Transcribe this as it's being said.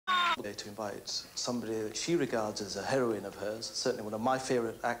day to invite somebody that she regards as a heroine of hers, certainly one of my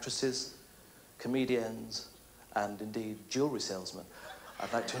favourite actresses, comedians, and indeed jewellery salesmen.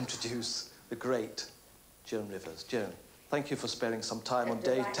 I'd like to introduce the great Joan Rivers. Joan, thank you for sparing some time on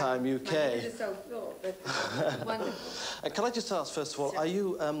Daytime UK. My head is so full, but wonderful. Can I just ask, first of all, are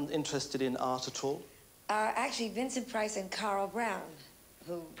you interested in art at all? Actually, Vincent Price and Carl Brown,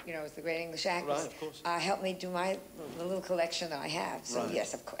 who, you know, is the great English actress, right, of course. helped me do the little collection that I have. So, right.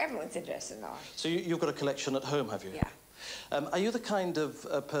 Yes, of course, everyone's interested in art. So you've got a collection at home, have you? Yeah. Are you the kind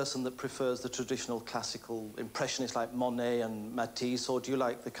of person that prefers the traditional classical impressionists like Monet and Matisse, or do you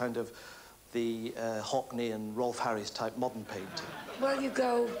like the kind of the Hockney and Rolf Harris type modern painting? Well, you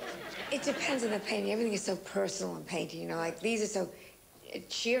go, it depends on the painting. Everything is so personal in painting, you know, like these are so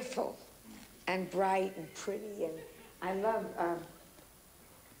cheerful and bright and pretty, and I love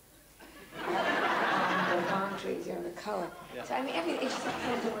the palm trees, you know, the color. Yeah. So, I mean, everything, it just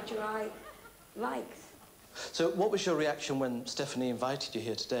depends on what your eye likes. So what was your reaction when Stephanie invited you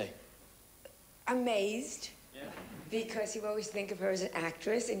here today? Amazed. Yeah. Because you always think of her as an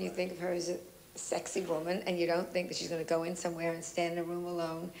actress, and you think of her as a sexy woman, and you don't think that she's going to go in somewhere and stand in a room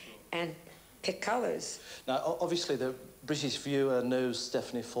alone and pick colors. Now, obviously, the British viewer knows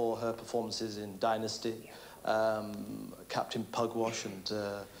Stephanie for her performances in Dynasty, Captain Pugwash, and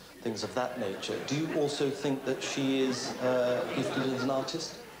things of that nature. Do you also think that she is gifted as an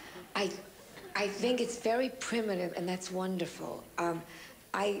artist? I think it's very primitive, and that's wonderful.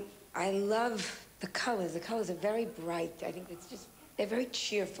 I love the colors. The colors are very bright. I think it's just, they're very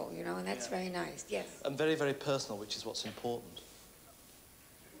cheerful, you know, and that's very nice, yes. And very, very personal, which is what's important.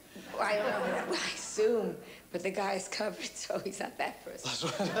 Well, I don't know that. Well, I assume, but the guy's covered, so he's not that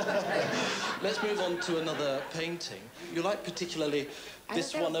personal. That's right. Let's move on to another painting. You like particularly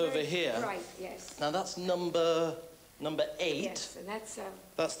this one over here. Right, yes. Now, that's number 8. Yes, and that's...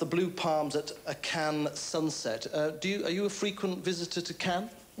 That's the Blue Palms at a Cannes sunset. Are you a frequent visitor to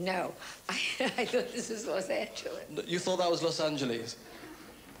Cannes? No. I thought this was Los Angeles. You thought that was Los Angeles?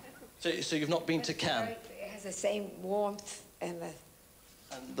 So you've not been to Cannes? It has the same warmth and the...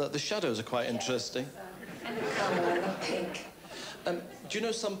 And the shadows are quite interesting. And the color, and the pink. Do you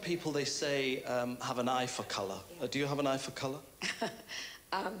know some people, they say, have an eye for colour? Do you have an eye for colour?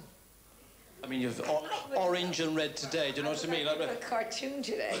 I mean, you've orange and red today, do you know what I mean? Like a cartoon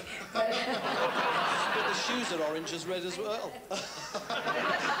today. But the shoes are orange as red as well. I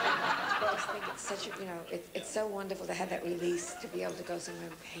just think it's such a, you know, it's so wonderful to have that release, to be able to go somewhere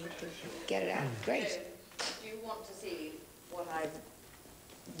and paint and get it out. Great. Do you want to see what I've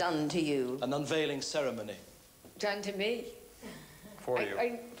done to you? An unveiling ceremony. Done to me? For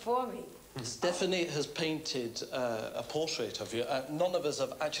you. For me. Stephanie has painted a portrait of you. None of us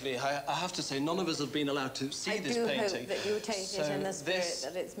have actually, I have to say, none of us have been allowed to see this painting. I do hope that you take it in the spirit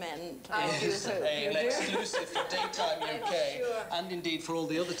that it's meant. Is an exclusive for Daytime UK, and indeed for all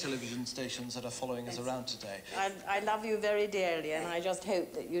the other television stations that are following us around today. I love you very dearly, and I just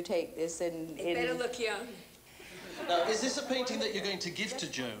hope that you take this in... You better look young. Now, is this a painting that you're going to give to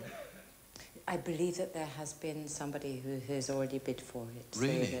Joan? I believe that there has been somebody who has already bid for it.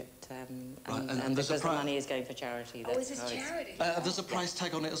 Really? So that, right. and because the money is going for charity. Oh, is this charity? There's a price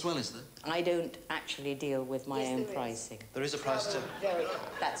tag on it as well, is there? I don't actually deal with my own pricing. There is a price tag.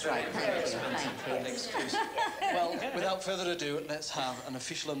 That's right. Thank you. Thank you. Excuse. Well, without further ado, let's have an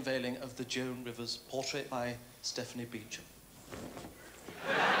official unveiling of the Joan Rivers portrait by Stephanie Beacham.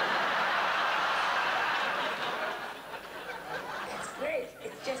 It's great.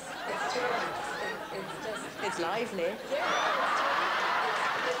 It's just, it's lively. Yeah,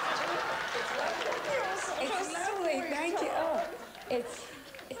 it's lovely. Thank you. Oh,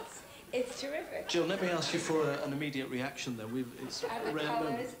 it's terrific. Joan, let me ask you for an immediate reaction then. It's the rare colors,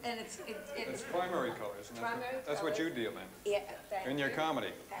 moment. and it's primary colors. Primary That's colors. what you deal in. Yeah, thank you. In your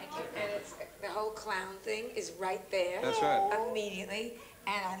comedy. Thank you. And it's the whole clown thing is right there. That's right. Immediately.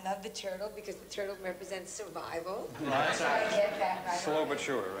 And I love the turtle because the turtle represents survival. Right. So I get that right Slow away. but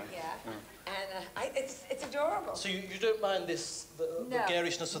sure, right? Yeah. And it's adorable. So you don't mind this, the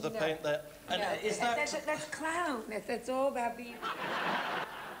garishness of the paint there? And is that's clown. That's all about being...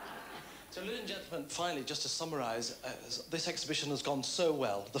 So, ladies and gentlemen, finally, just to summarise, this exhibition has gone so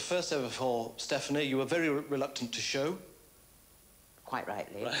well. The first ever for Stephanie. You were very reluctant to show. Quite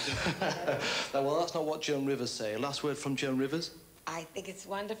rightly. Right. Well, that's not what Joan Rivers say. Last word from Joan Rivers? I think it's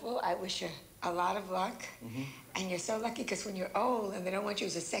wonderful. I wish you a lot of luck. Mm-hmm. And you're so lucky because when you're old and they don't want you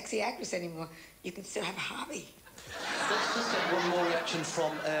as a sexy actress anymore, you can still have a hobby. Let's just get one more reaction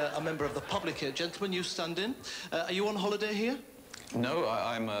from a member of the public here. Gentlemen, you stand in. Are you on holiday here? No,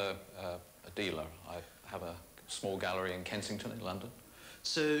 I'm a dealer. I have a small gallery in Kensington in London.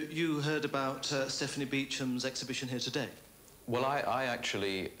 So you heard about Stephanie Beacham's exhibition here today? Well, I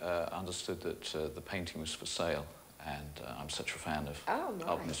actually understood that the painting was for sale, and I'm such a fan of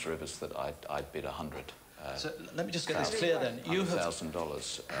Mr. Rivers that I'd bid 100. So let me just get this clear then. You have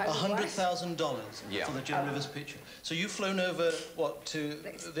 $100,000. $100,000 for the Joan Rivers picture. So you've flown over, what, to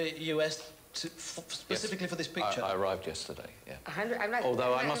the US specifically for this picture? I arrived yesterday, yeah. 100? I'm not,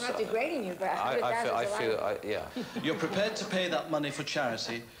 Although I'm not degrading you, but 100,000 I feel, yeah. You're prepared to pay that money for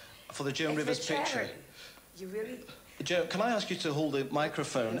charity for the Joan Rivers picture? You really? Joe, can I ask you to hold the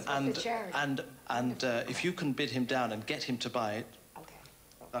microphone and if you can bid him down and get him to buy it,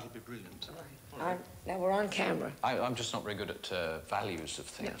 that'll be brilliant. Now we're on camera. I'm just not very good at values of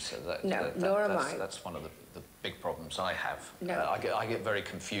things. No, nor am I. That's one of the big problems I have. No. I get very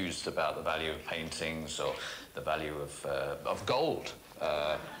confused about the value of paintings or the value of gold.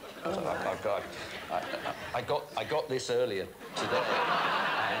 I got this earlier today,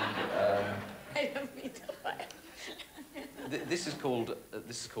 and I don't mean to laugh. this is called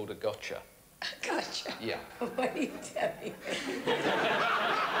a gotcha. Gotcha. Yeah. What are you telling me?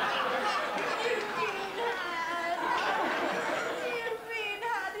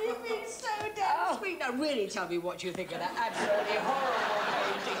 Sweet, now really tell me what you think of that absolutely horrible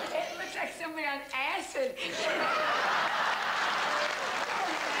painting. It looks like somebody on acid.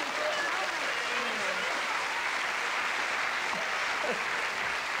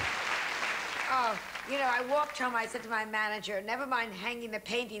 Oh, you know, I walked home, I said to my manager, never mind hanging the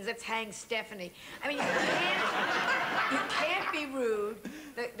paintings, let's hang Stephanie. I mean, you can't be rude.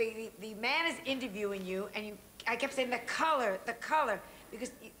 The man is interviewing you, and I kept saying the color,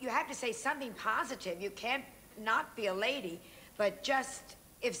 because you have to say something positive. You can't not be a lady, but just,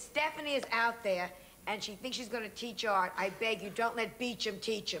 if Stephanie is out there and she thinks she's going to teach art, I beg you, don't let Beacham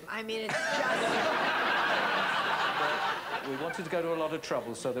teach him. I mean, it's just... We wanted to go to a lot of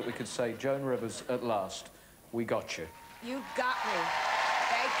trouble so that we could say, Joan Rivers, at last, we got you. You got me.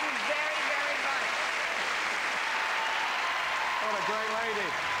 Thank you very, very much. What a great lady.